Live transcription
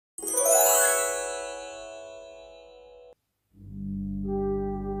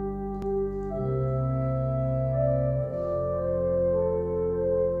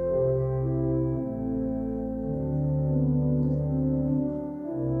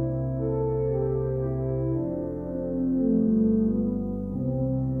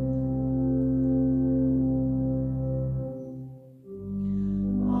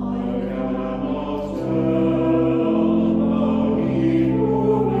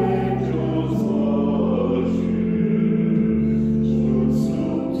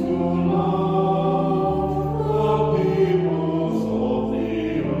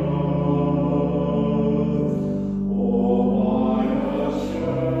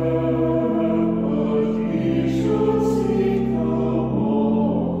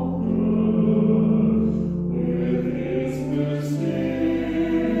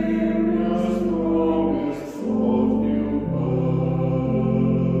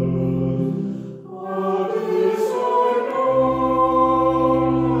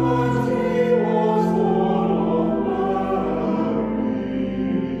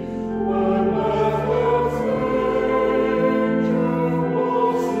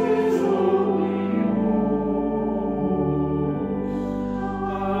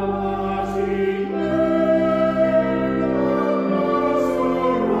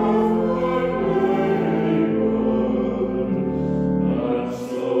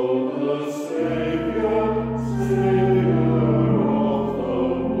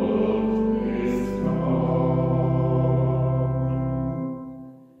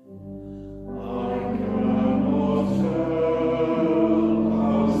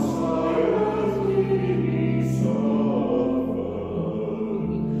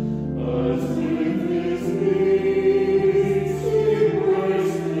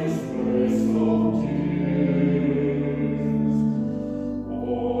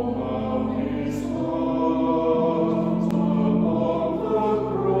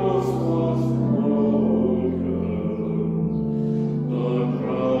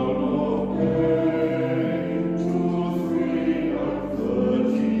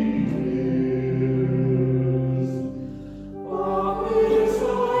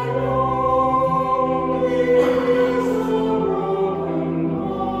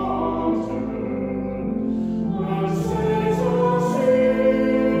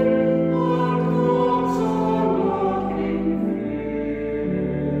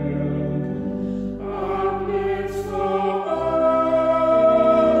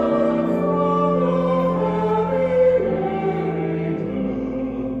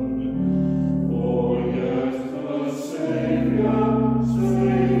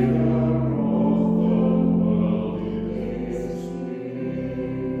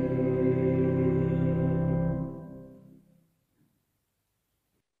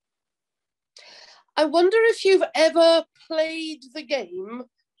I wonder if you've ever played the game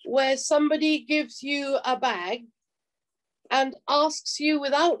where somebody gives you a bag and asks you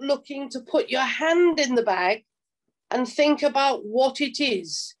without looking to put your hand in the bag and think about what it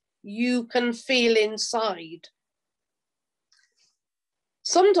is you can feel inside.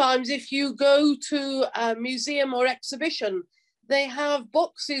 Sometimes if you go to a museum or exhibition, they have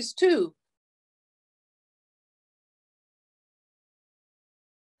boxes too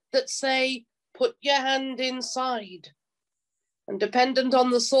that say, put your hand inside. And dependent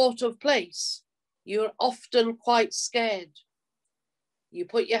on the sort of place, you're often quite scared. You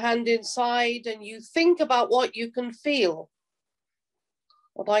put your hand inside and you think about what you can feel.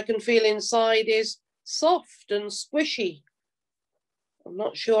 What I can feel inside is soft and squishy. I'm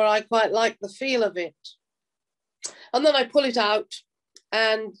not sure I quite like the feel of it. And then I pull it out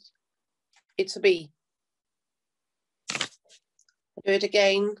and it's a bee. I do it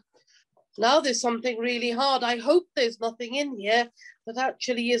again. Now there's something really hard. I hope there's nothing in here that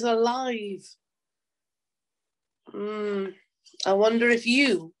actually is alive. I wonder if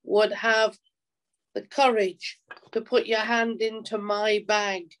you would have the courage to put your hand into my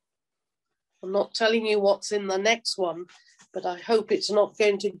bag. I'm not telling you what's in the next one, but I hope it's not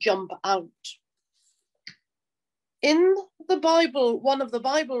going to jump out. In the Bible, one of the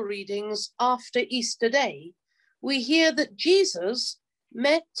Bible readings after Easter Day, we hear that Jesus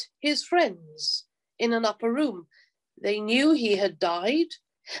met his friends in an upper room. They knew he had died,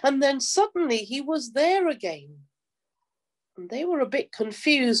 and then suddenly he was there again. And they were a bit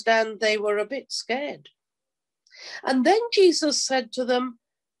confused and they were a bit scared. And then Jesus said to them,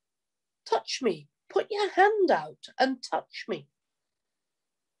 touch me, put your hand out and touch me.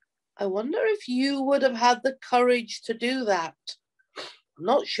 I wonder if you would have had the courage to do that. I'm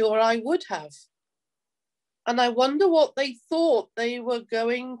not sure I would have. And I wonder what they thought they were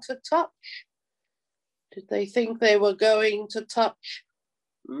going to touch. Did they think they were going to touch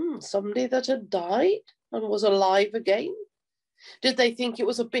somebody that had died and was alive again? Did they think it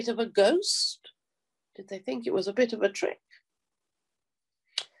was a bit of a ghost? Did they think it was a bit of a trick?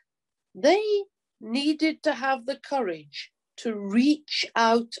 They needed to have the courage to reach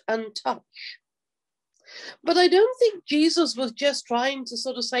out and touch. But I don't think Jesus was just trying to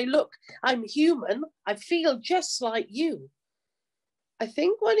sort of say, look, I'm human, I feel just like you. I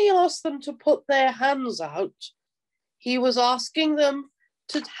think when he asked them to put their hands out, he was asking them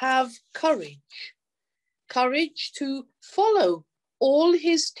to have courage, courage to follow all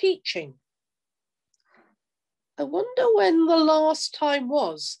his teaching. I wonder when the last time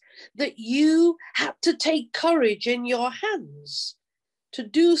was that you had to take courage in your hands to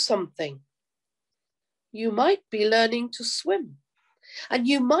do something. You might be learning to swim, and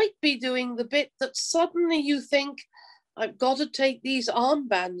you might be doing the bit that suddenly you think, I've got to take these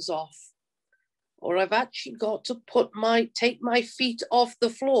armbands off, or I've actually got to take my feet off the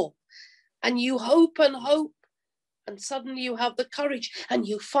floor. And you hope, and suddenly you have the courage and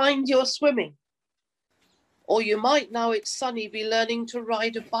you find you're swimming. Or you might, now it's sunny, be learning to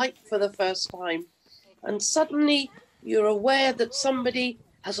ride a bike for the first time. And suddenly you're aware that somebody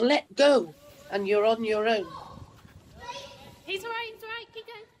has let go and you're on your own. He's all right, keep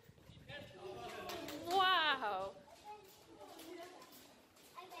going. Wow.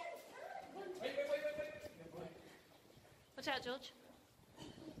 Watch out, George.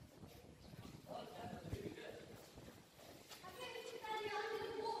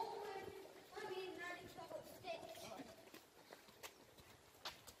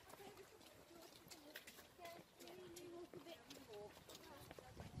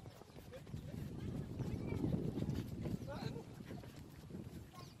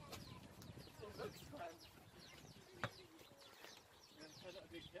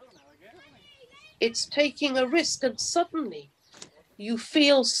 It's taking a risk, and suddenly you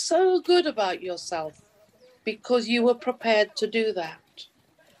feel so good about yourself because you were prepared to do that.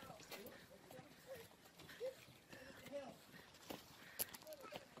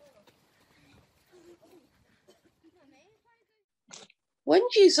 When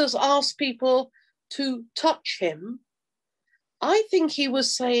Jesus asked people to touch him, I think he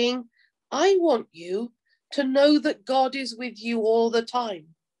was saying, I want you to know that God is with you all the time.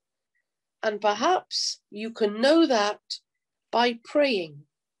 And perhaps you can know that by praying.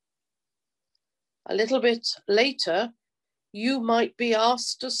 A little bit later, you might be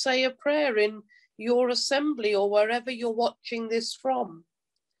asked to say a prayer in your assembly or wherever you're watching this from.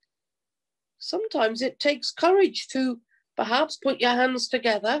 Sometimes it takes courage to perhaps put your hands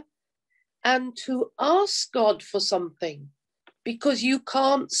together and to ask God for something because you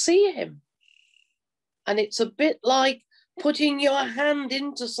can't see him. And it's a bit like putting your hand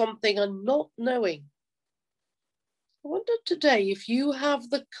into something and not knowing. I wonder today if you have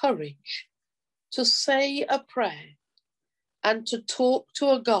the courage to say a prayer and to talk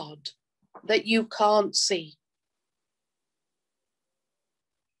to a God that you can't see.